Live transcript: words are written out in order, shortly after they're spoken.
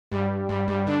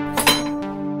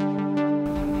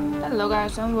Hello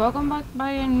guys and welcome back by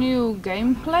a new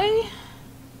gameplay.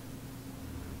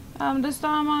 This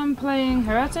time I'm playing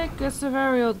Heretic. It's a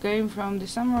very old game from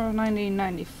December of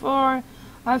 1994.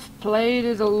 I've played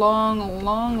it a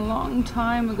long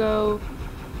time ago.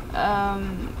 A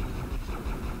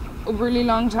really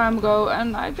long time ago,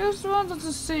 and I just wanted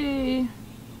to see,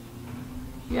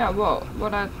 well,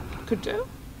 what I could do,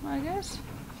 I guess.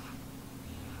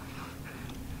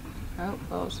 Oh,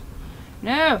 balls.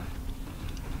 No!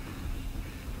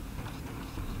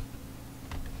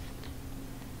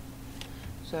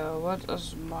 So what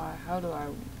is how do I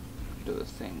do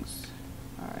things?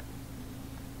 Alright.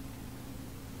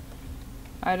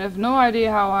 I have no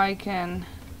idea how can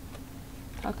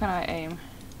I aim?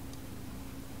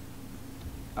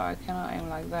 Oh, I cannot aim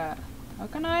like that. How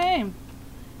can I aim?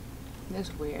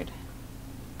 That's weird.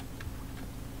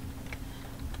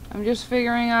 I'm just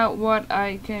figuring out what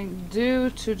I can do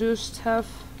to do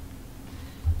stuff.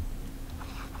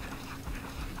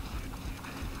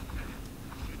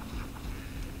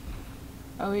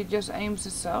 Oh, he just aims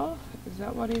itself? Is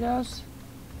that what he does?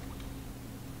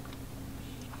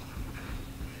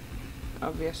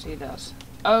 Obviously he does.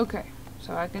 Okay,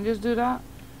 so I can just do that?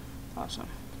 Awesome.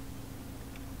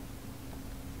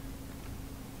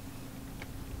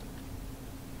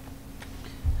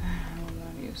 I'm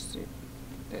not used to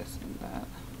this and that.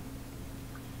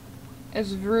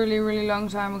 It's really long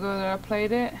time ago that I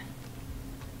played it.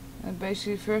 And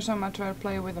basically the first time I tried to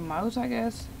play it with a mouse, I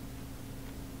guess.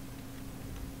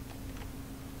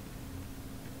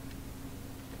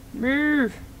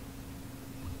 Move!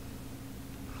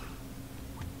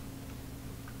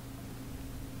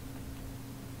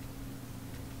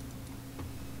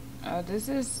 This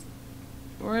is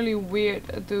really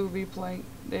weird to be playing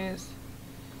this.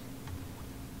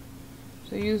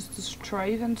 So use the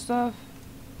strafe and stuff.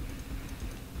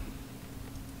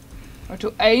 Or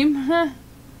to aim,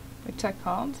 which I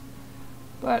can't.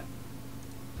 But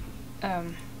I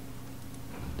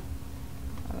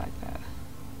like that.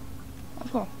 Oh,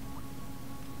 cool.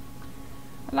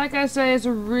 Like I say, it's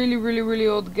a really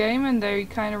old game, and they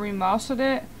kind of remastered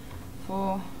it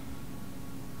for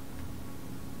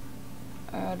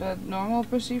the normal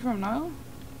PC from now.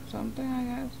 Something, I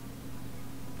guess.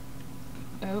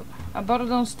 Oh, I bought it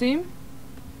on Steam.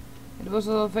 It was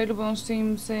available on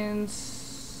Steam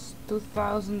since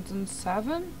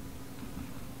 2007.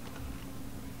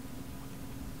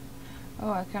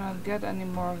 Oh, I cannot get any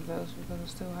more of those because I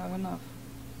still have enough.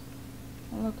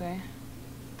 Well, okay.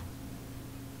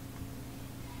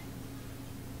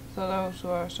 So those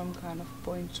were some kind of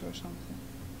points or something.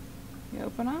 You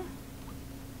open up?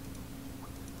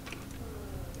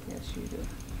 Yes, you do.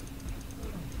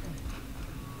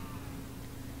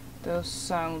 Those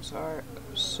sounds are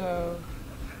so...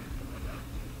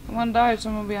 Someone died,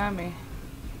 someone behind me.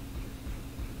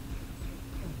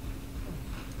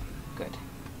 Good.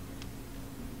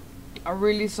 Are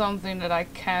really something that I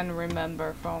can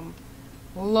remember from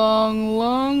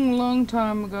long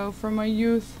time ago, from my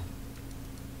youth.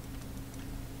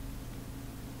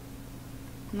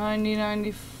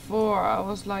 1994, I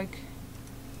was like,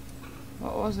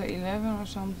 what was it, 11 or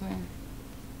something?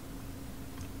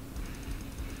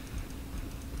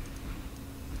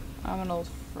 I'm an old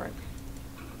frick.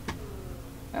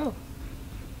 Oh.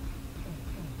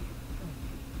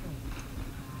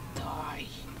 Die.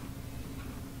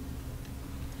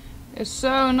 It's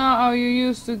so not how you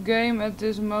used to game at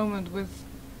this moment with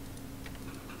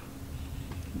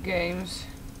games.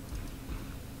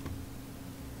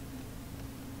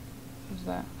 What's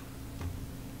that?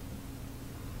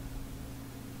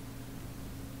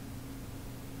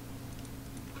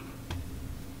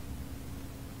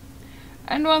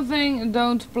 And one thing,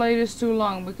 don't play this too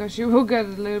long because you will get a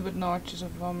little bit nauseous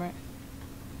from it.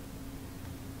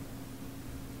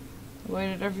 The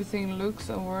way that everything looks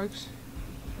and works.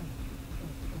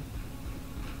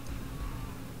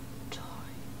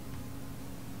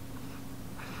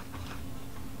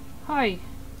 Hi!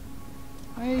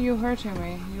 Why are you hurting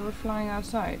me? You were flying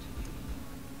outside.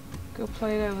 Go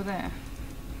play it over there.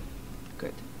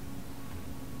 Good.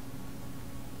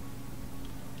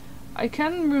 I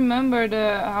can remember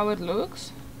how it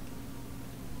looks.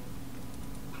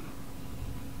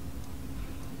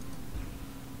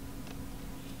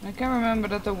 I can remember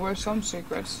that there were some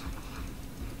secrets.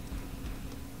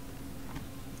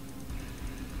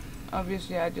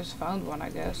 Obviously I just found one, I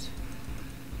guess.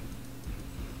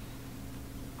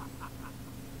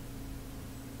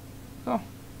 Oh.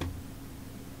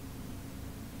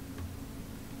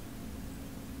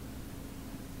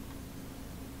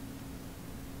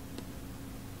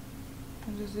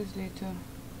 What does this lead to?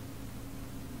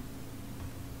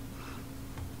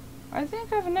 I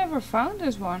think I've never found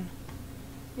this one.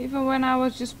 Even when I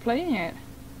was just playing it.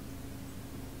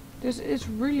 This is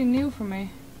really new for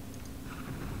me.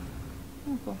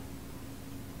 Oh, cool.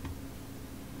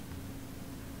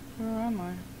 Where am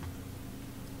I?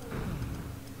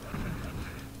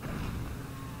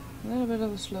 A little bit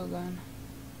of a slow gun.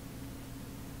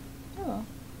 Oh well.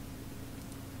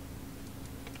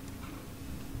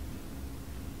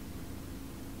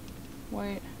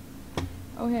 Wait.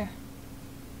 Oh, here.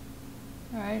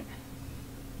 Alright.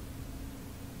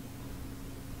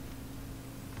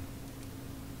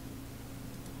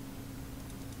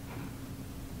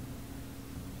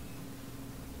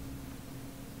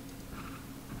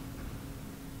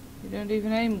 You don't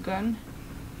even aim gun.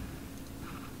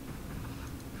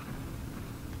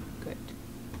 Good.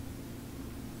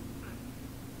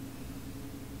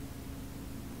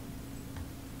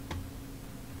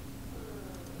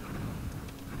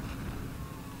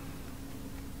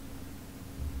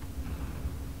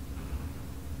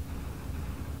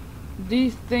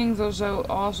 These things are so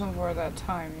awesome for that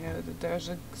time, you know, that there's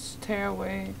a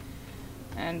stairway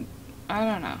and I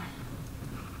don't know.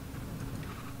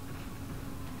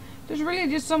 There's really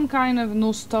just some kind of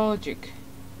nostalgic.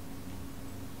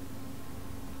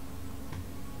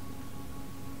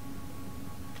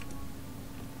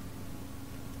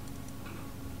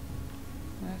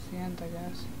 That's the end, I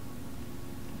guess.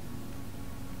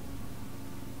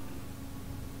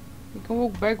 You can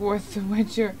walk backwards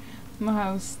with your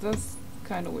mouse. That's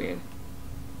kind of weird.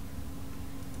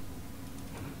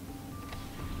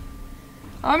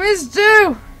 I miss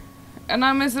you! And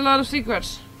I miss a lot of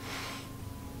secrets.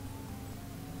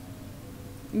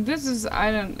 This is,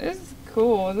 this is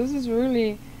cool. This is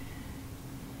really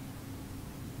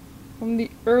from the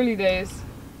early days.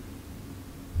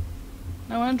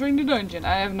 Now entering the dungeon.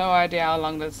 I have no idea how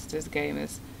long this game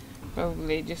is.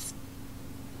 Probably just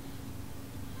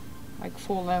like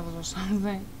 4 levels or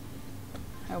something.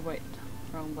 Oh wait,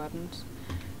 wrong buttons.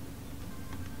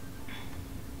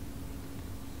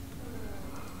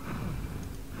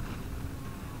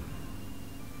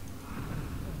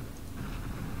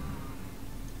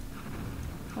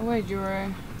 Oh wait, you're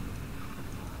a...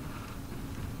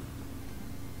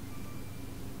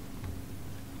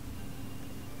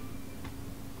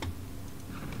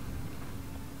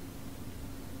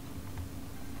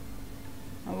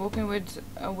 I'm walking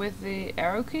with the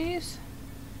arrow keys.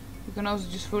 You can also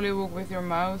just fully walk with your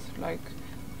mouth, like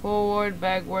forward,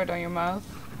 backward on your mouth.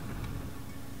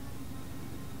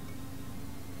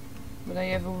 But then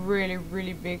you have a really,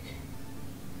 really big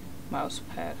mouse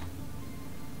pad.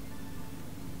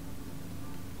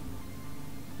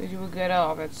 But you will get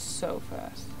off it so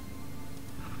fast.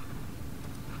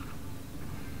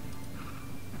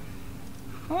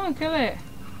 Come on, kill it.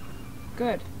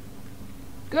 Good.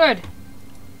 Good.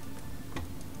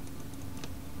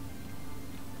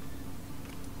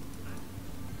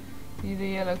 Need a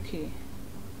yellow key.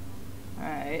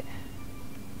 Alright.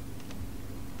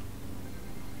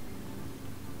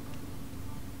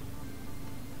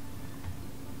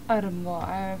 Item wall.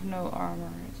 I have no armor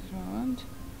at this moment.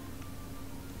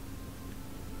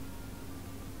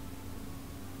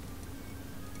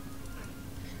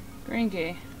 Green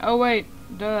key. Oh wait,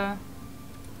 duh.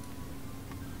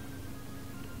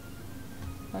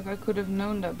 Like I could have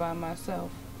known that by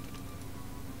myself.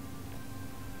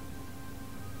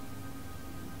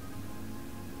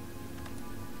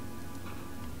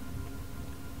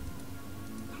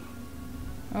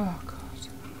 Oh god.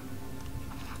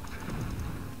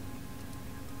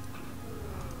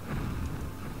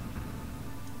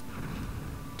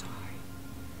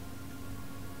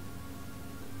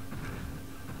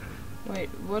 Wait,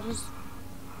 what is...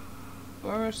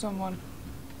 Where is someone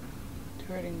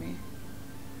hurting me?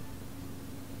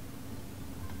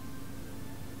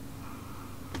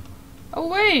 Oh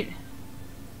wait!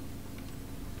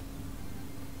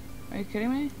 Are you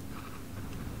kidding me?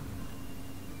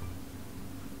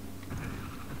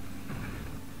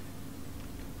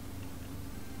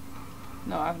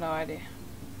 No, I have no idea.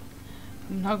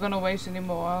 I'm not gonna waste any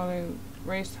more. I only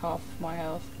raised half my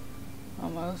health.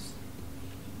 Almost.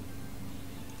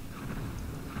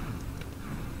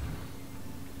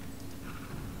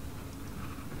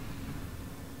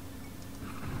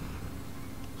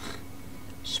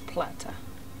 Splatter.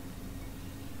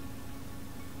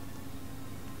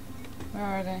 Where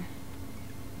are they?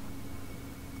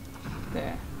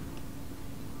 There.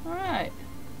 Alright.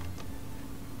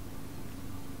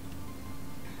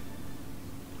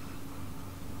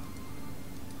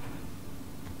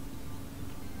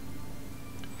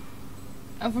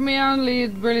 And for me only,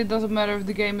 it really doesn't matter if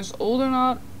the game is old or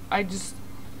not. I just...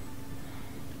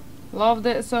 loved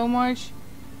it so much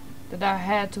that I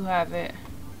had to have it.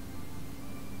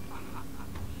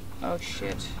 Oh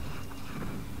shit.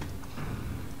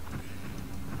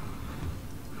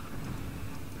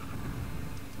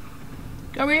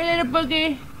 Come here, little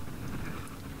boogie.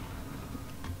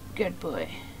 Good boy.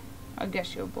 I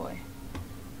guess you're a boy.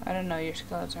 I don't know your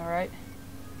skeleton, right?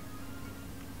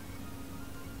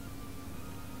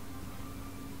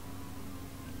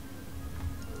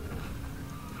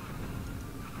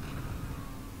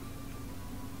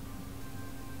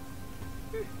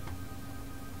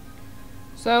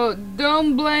 So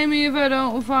don't blame me if I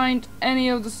don't find any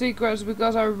of the secrets,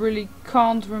 because I really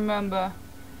can't remember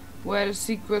where the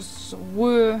secrets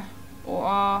were or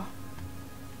are.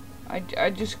 I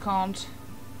just can't.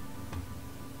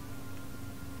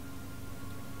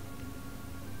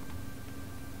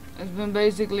 It's been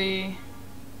basically...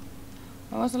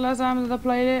 When was the last time that I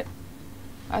played it?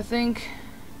 I think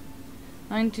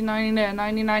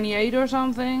 1998 or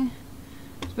something.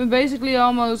 It's been basically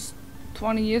almost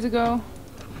 20 years ago.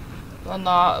 Well,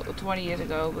 not 20 years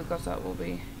ago, because that will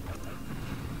be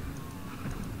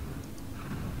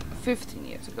 15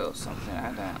 years ago, something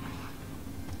like that.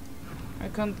 I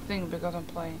can't think because I'm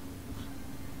playing.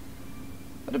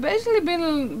 But it's basically been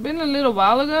a little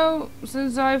while ago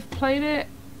since I've played it.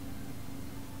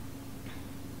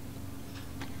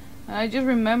 And I just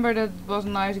remember that it was a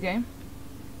nice game.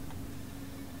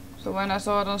 So when I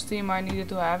saw it on Steam, I needed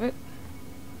to have it.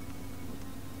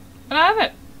 And I have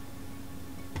it!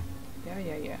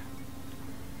 Yeah.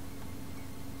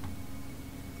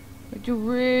 But you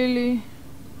really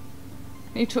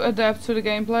need to adapt to the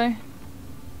gameplay.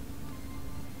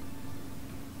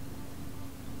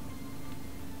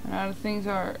 And how the things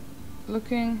are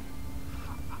looking.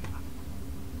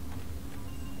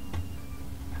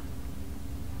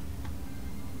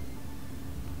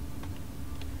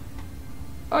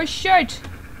 Oh shit!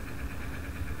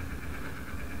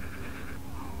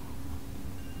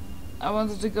 I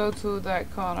wanted to go to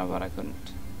that corner, but I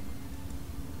couldn't.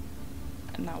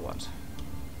 And now what?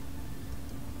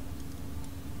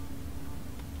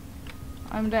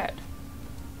 I'm dead.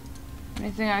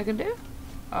 Anything I can do?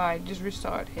 Oh, I just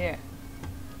restart here.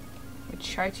 With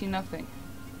shitey nothing.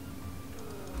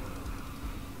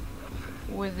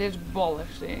 With this bullet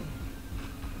thing.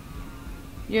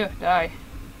 You, die.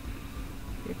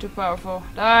 You're too powerful.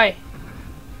 Die!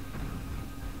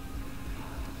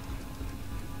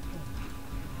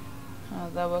 Oh,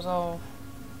 that was all.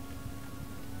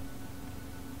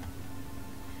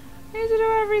 I need to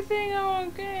do everything all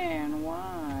again.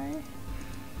 Why?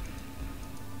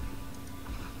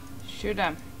 Shoot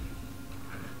them.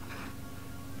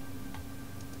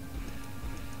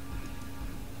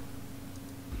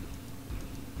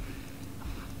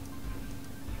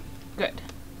 Good.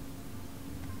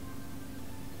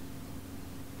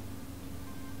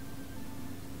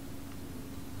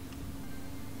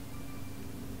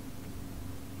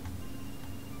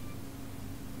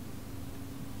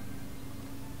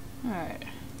 Alright.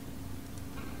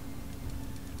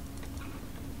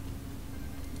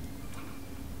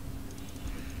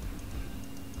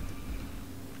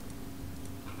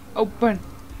 Open.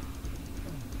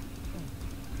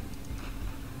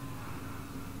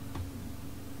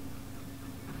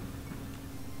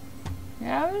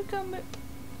 Yeah, I will come back.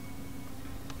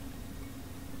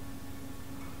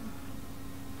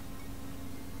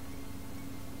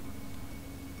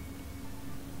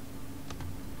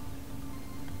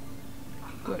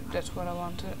 Good, that's what I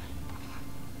wanted.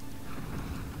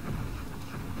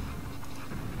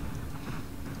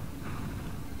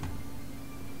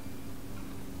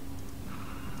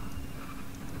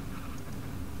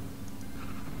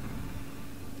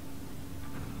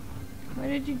 Where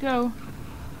did you go?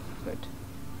 Good.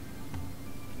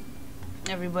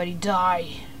 Everybody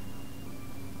die.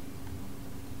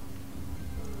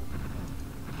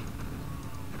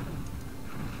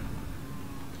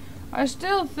 I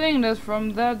still think that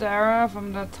from that era,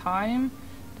 from that time,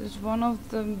 this is one of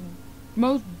the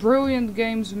most brilliant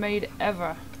games made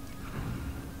ever.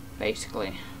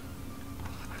 Basically.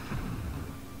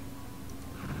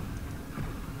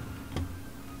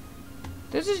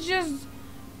 This is just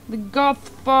the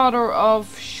godfather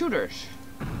of shooters.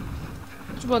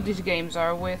 That's what these games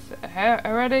are, with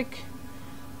Heretic,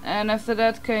 and after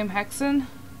that came Hexen,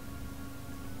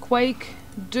 Quake,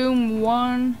 Doom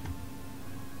 1.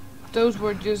 Those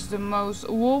were just the most.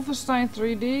 Wolfenstein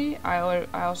 3D, I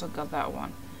also got that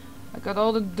one. I got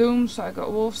all the Dooms, I got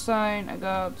Wolfenstein, I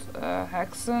got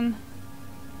Hexen,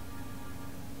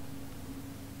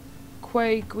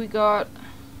 Quake, we got.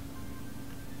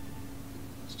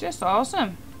 It's just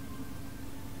awesome.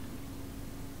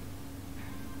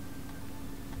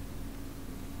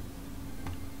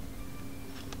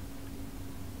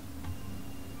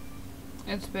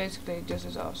 It's basically just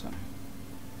as awesome.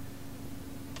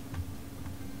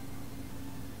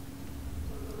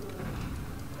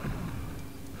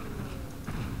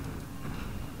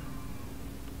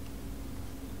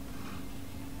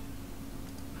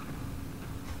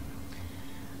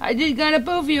 I just gonna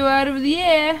poof you out of the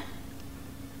air.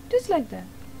 Just like that.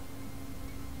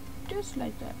 Just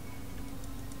like that.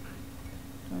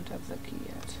 Don't have the key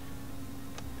yet.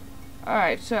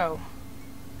 Alright, so.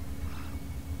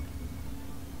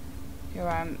 Here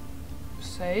I'm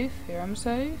safe. Here I'm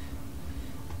safe.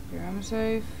 Here I'm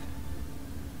safe.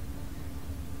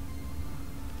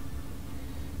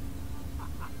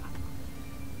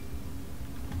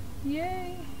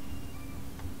 Yay!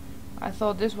 I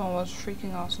thought this one was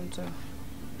freaking awesome too.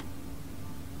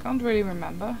 Can't really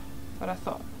remember, but I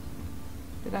thought.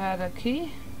 Did I have a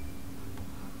key?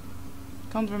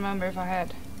 Can't remember if I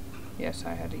had. Yes,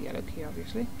 I had a yellow key,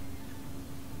 obviously.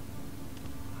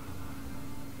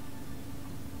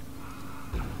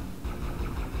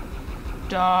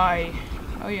 Die!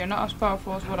 Oh, you're not as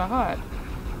powerful as what I had.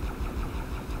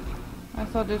 I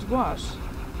thought this was.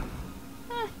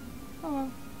 Oh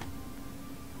well.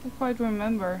 I quite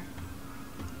remember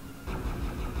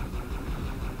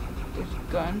this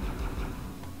gun.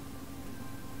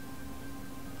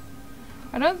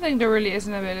 I don't think there really is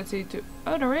an ability to...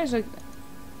 Oh, there is a...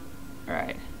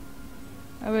 Right.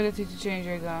 Ability to change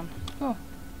your gun. Oh.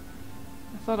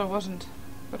 I thought there wasn't,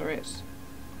 but there is.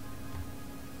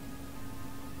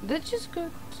 That's just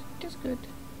good. Just good.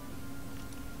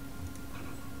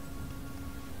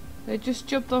 They just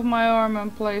chopped off my arm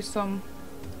and placed some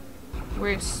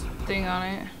weird thing on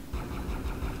it.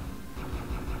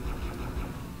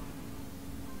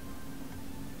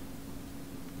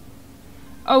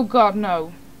 Oh god,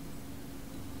 no.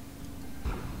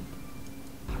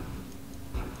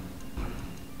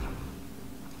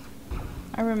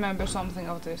 I remember something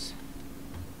of this.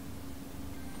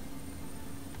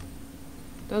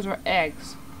 Those were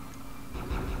eggs.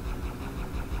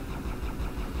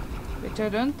 Which I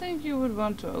don't think you would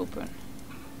want to open.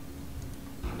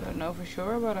 Don't know for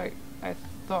sure, but I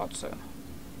thought so.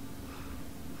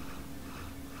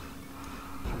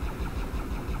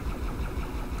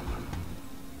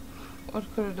 What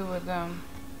could I do with them?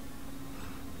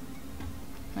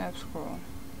 Map scroll.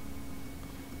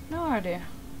 No idea.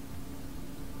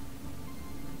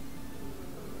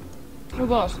 Who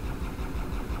was?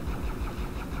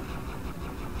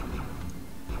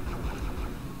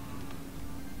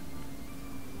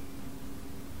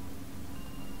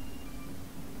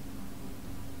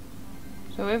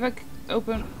 So if I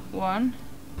open one.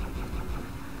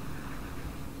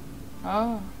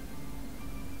 Oh.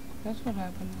 That's what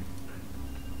happened.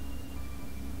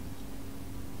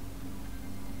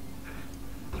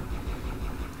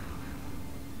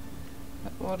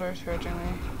 That water is hurting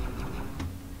me.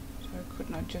 So I could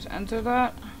not just enter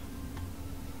that.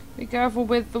 Be careful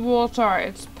with the water,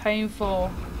 it's painful.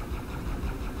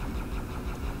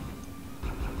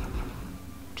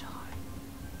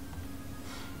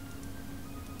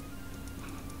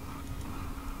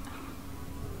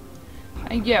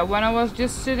 And yeah, when I was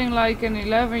just sitting like an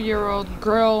 11-year-old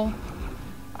girl,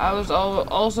 I was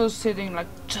also sitting like,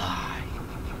 die.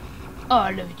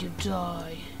 All of you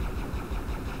die.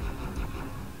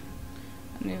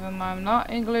 And even though I'm not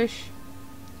English,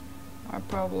 I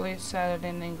probably said it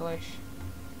in English.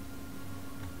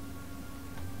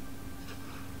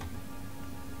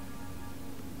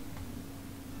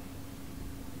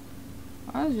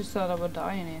 I just thought I would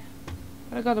die in here.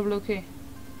 But I got a blue key.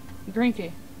 Green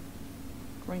key.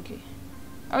 Green key.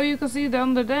 Oh, you can see it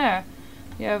under there.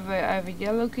 I have a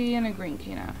yellow key and a green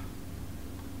key now.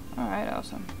 Alright,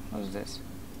 awesome. What is this?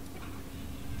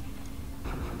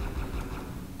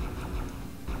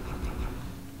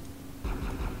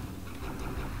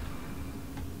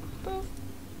 Poof.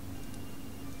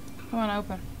 Come on,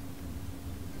 open.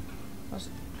 What's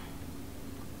it?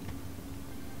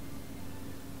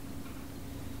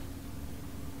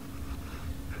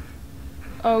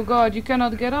 Oh god, you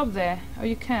cannot get up there. Oh,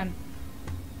 you can.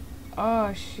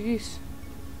 Oh, jeez.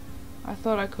 I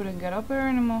thought I couldn't get up there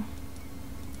anymore.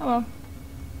 Oh well.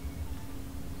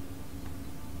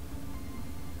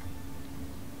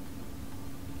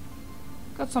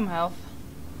 Got some health.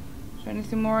 Is there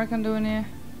anything more I can do in here?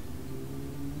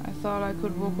 I thought I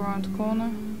could walk around the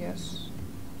corner. Yes.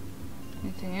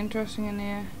 Anything interesting in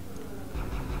here?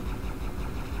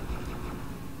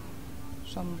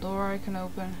 Some door I can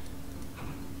open.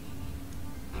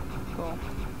 Cool.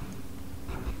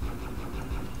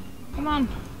 Come on.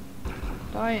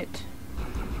 Die it.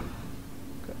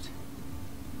 Good.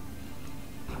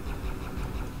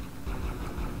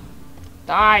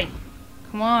 Die!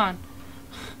 Come on.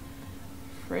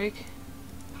 Freak.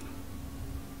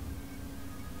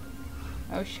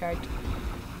 Oh shite.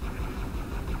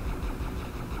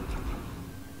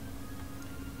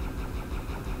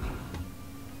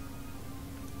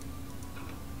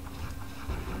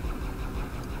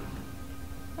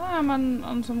 I'm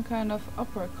on some kind of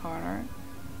upper corner.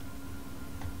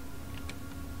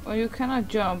 Well, you cannot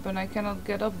jump and I cannot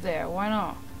get up there. Why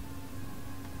not?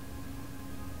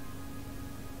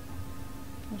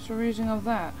 What's the reason of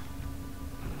that?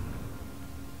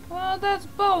 Well, that's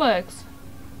bollocks!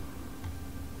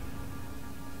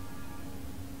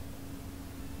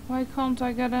 Why can't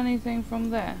I get anything from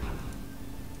there?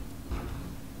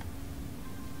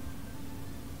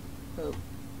 Oh.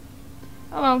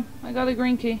 Oh well, I got a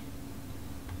green key.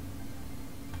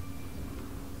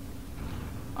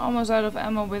 Almost out of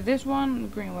ammo with this one. The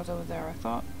green was over there, I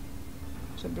thought.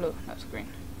 It's a blue, that's green.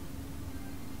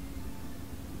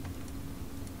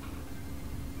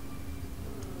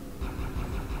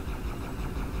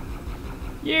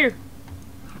 You!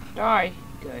 Die.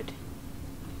 Good.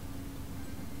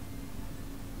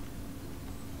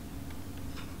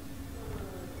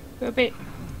 Go a bit.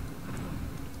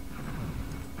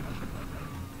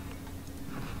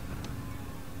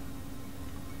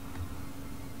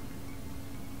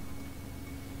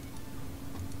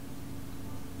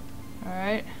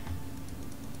 Alright.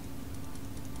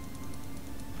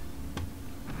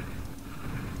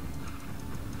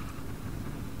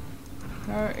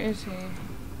 Where is he?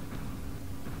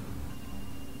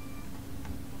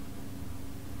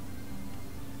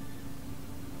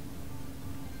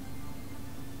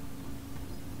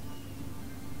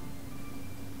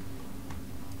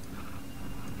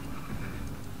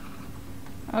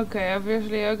 Okay,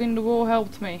 obviously hugging the wall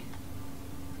helped me.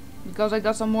 Because I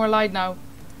got some more light now.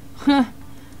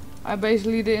 I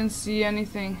basically didn't see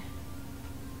anything.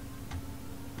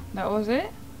 That was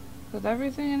it? Was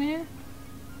everything in here?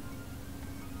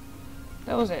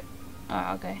 That was it.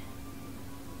 Ah, okay.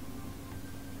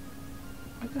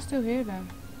 I can still hear them.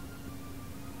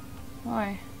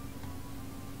 Why?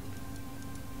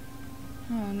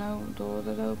 Oh, no door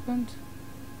that opened.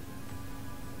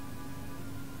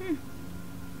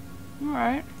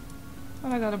 Alright.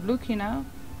 Well, I got a blue key now.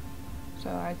 So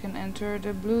I can enter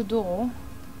the blue door.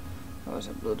 What was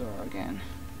a blue door again?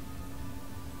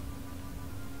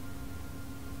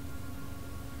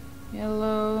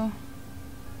 Yellow.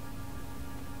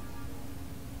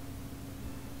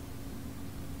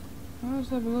 Where was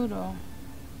the blue door?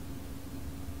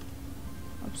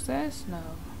 Upstairs? No.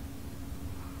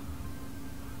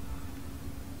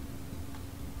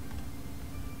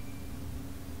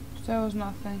 There was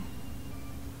nothing.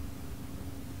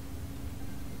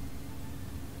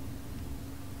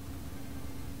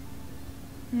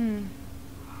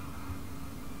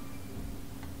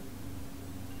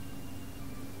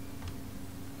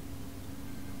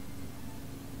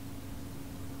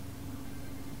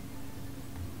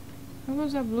 Where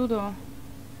was that blue door?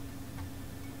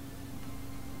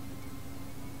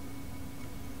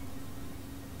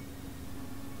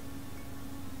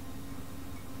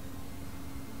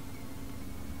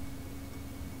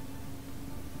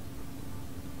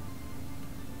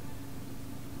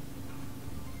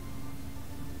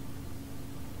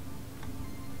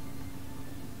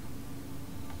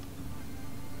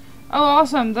 Oh,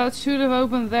 awesome! That should have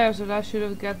opened there, so that should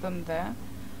have got them there.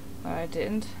 But I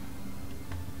didn't.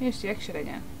 Here's the exit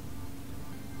again.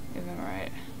 Even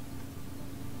right.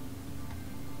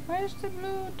 Where's the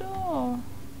blue door?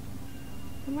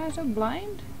 Am I so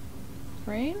blind?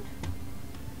 Green?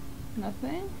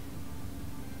 Nothing?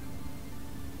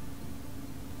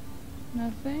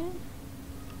 Nothing?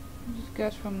 Just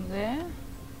got from there.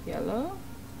 Yellow?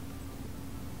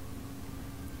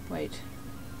 Wait.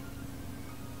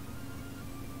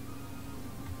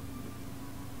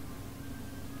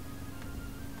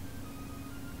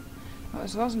 Oh,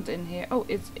 it wasn't in here. Oh,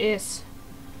 it is.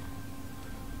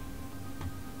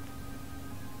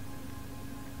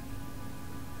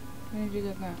 Where did you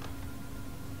get that?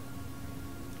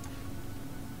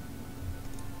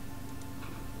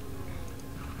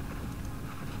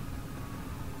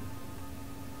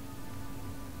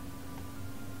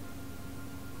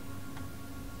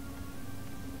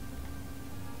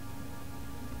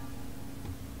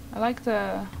 I like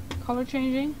the color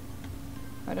changing.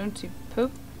 I don't see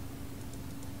poop.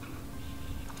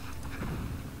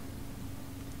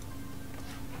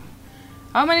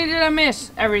 How many did I miss?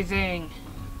 Everything.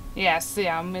 Yes,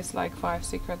 yeah, I missed like 5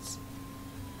 secrets.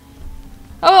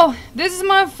 Oh, this is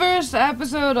my first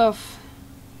episode of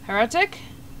Heretic.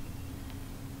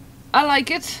 I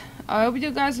like it. I hope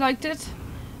you guys liked it.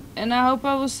 And I hope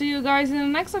I will see you guys in the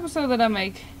next episode that I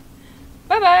make.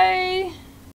 Bye bye!